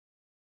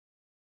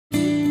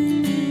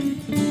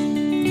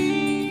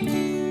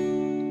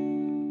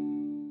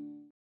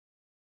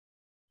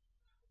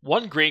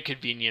One great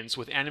convenience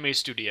with Anime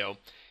Studio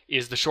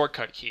is the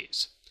shortcut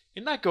keys,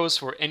 and that goes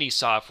for any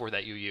software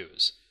that you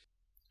use.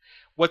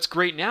 What's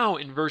great now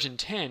in version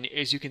 10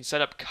 is you can set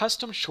up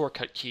custom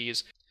shortcut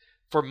keys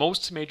for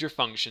most major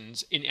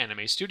functions in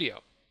Anime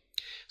Studio.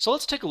 So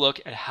let's take a look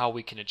at how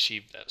we can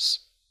achieve this.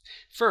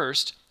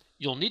 First,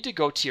 you'll need to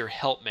go to your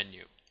Help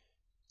menu,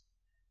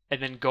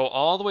 and then go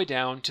all the way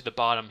down to the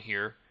bottom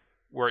here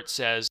where it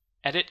says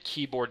Edit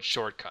Keyboard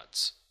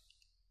Shortcuts.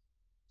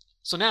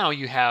 So now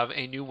you have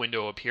a new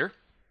window up here,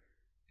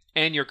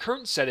 and your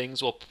current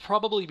settings will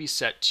probably be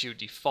set to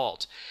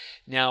default.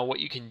 Now what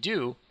you can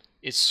do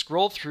is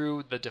scroll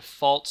through the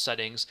default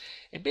settings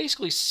and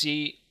basically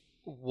see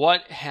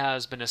what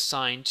has been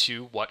assigned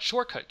to what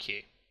shortcut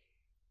key.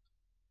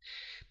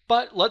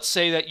 But let's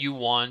say that you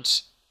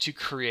want to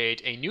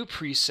create a new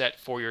preset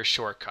for your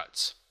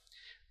shortcuts.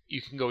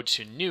 You can go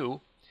to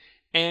New,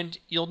 and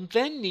you'll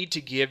then need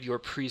to give your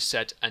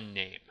preset a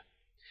name.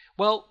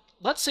 Well,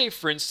 let's say,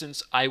 for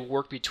instance, I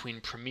work between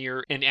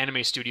Premiere and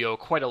Anime Studio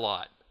quite a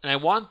lot, and I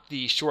want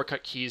the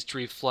shortcut keys to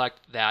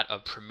reflect that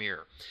of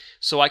Premiere.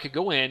 So I could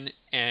go in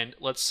and,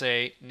 let's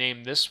say,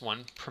 name this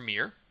one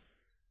Premiere,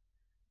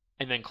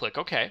 and then click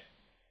OK.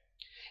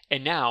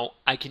 And now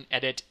I can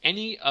edit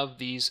any of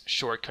these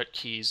shortcut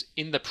keys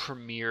in the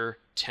Premiere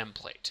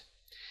template.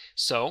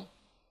 So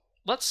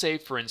let's say,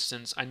 for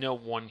instance, I know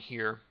one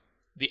here,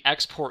 the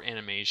export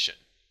animation.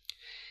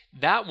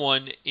 That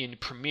one in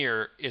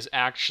Premiere is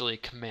actually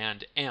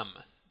Command M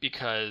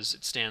because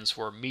it stands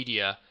for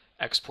Media,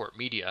 Export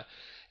Media.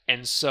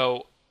 And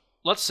so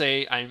let's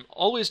say I'm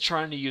always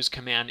trying to use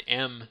Command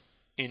M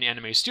in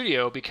Anime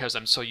Studio because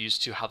I'm so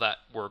used to how that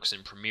works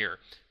in Premiere.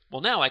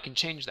 Well, now I can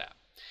change that.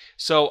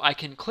 So I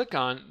can click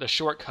on the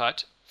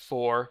shortcut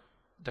for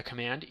the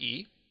Command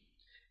E,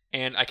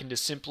 and I can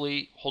just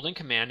simply hold in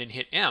Command and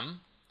hit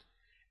M,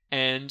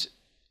 and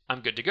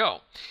I'm good to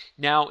go.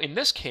 Now in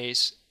this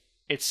case,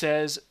 it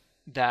says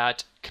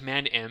that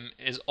Command M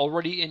is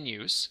already in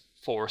use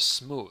for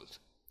smooth.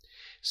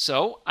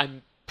 So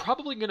I'm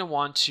probably going to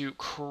want to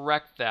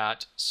correct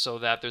that so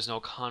that there's no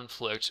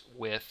conflict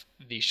with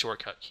the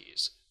shortcut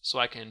keys. So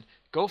I can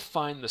go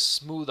find the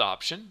smooth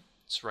option,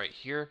 it's right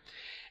here,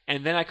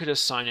 and then I could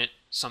assign it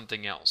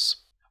something else.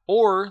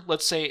 Or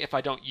let's say if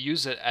I don't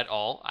use it at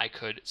all, I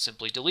could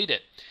simply delete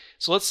it.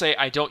 So let's say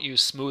I don't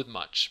use smooth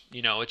much.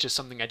 It's just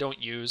something I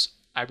don't use.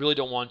 I really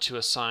don't want to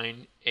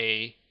assign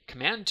a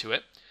command to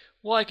it.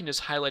 Well, I can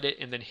just highlight it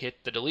and then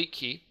hit the delete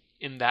key,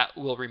 and that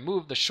will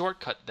remove the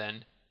shortcut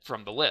then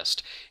from the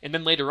list. And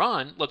then later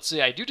on, let's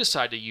say I do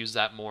decide to use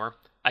that more,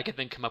 I can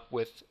then come up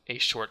with a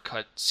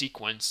shortcut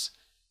sequence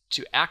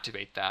to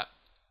activate that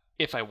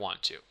if I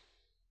want to.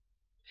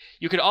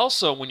 You could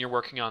also, when you're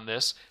working on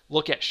this,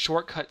 look at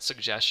shortcut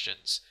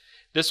suggestions.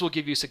 This will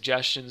give you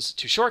suggestions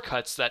to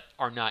shortcuts that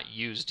are not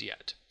used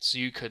yet. So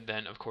you could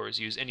then, of course,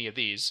 use any of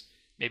these.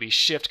 Maybe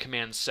Shift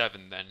Command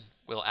 7 then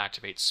will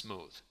activate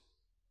smooth.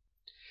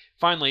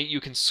 Finally, you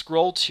can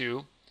scroll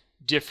to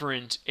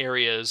different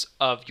areas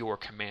of your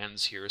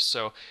commands here.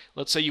 So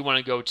let's say you want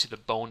to go to the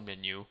bone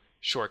menu,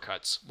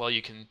 shortcuts. Well,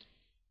 you can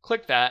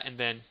click that and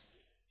then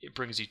it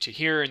brings you to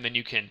here, and then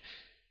you can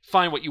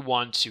find what you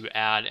want to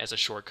add as a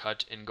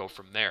shortcut and go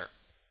from there.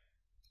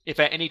 If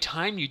at any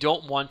time you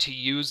don't want to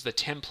use the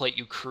template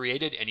you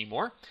created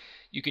anymore,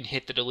 you can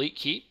hit the delete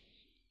key,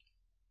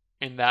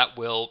 and that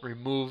will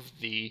remove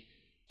the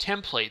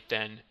template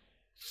then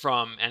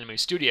from Anime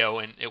Studio,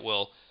 and it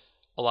will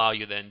allow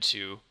you then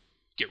to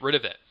get rid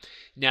of it.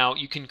 Now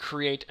you can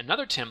create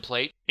another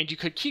template, and you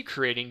could keep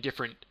creating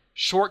different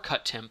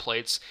shortcut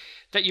templates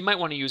that you might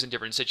want to use in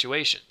different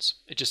situations.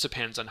 It just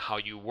depends on how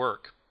you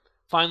work.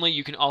 Finally,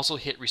 you can also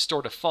hit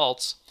Restore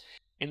Defaults,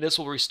 and this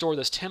will restore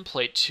this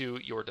template to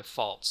your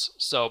defaults.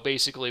 So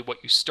basically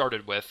what you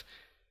started with,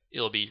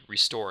 it'll be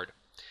restored.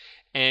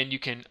 And you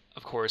can,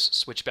 of course,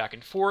 switch back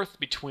and forth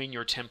between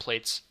your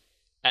templates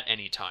at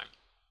any time.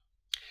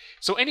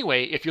 So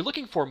anyway, if you're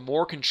looking for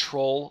more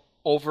control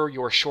over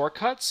your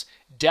shortcuts,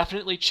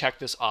 definitely check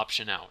this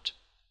option out.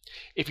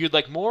 If you'd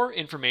like more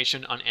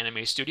information on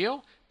Anime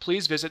Studio,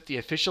 please visit the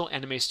official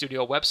Anime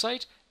Studio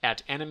website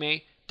at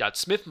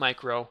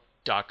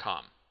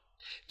anime.smithmicro.com.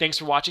 Thanks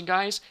for watching,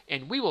 guys,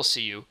 and we will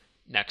see you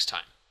next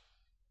time.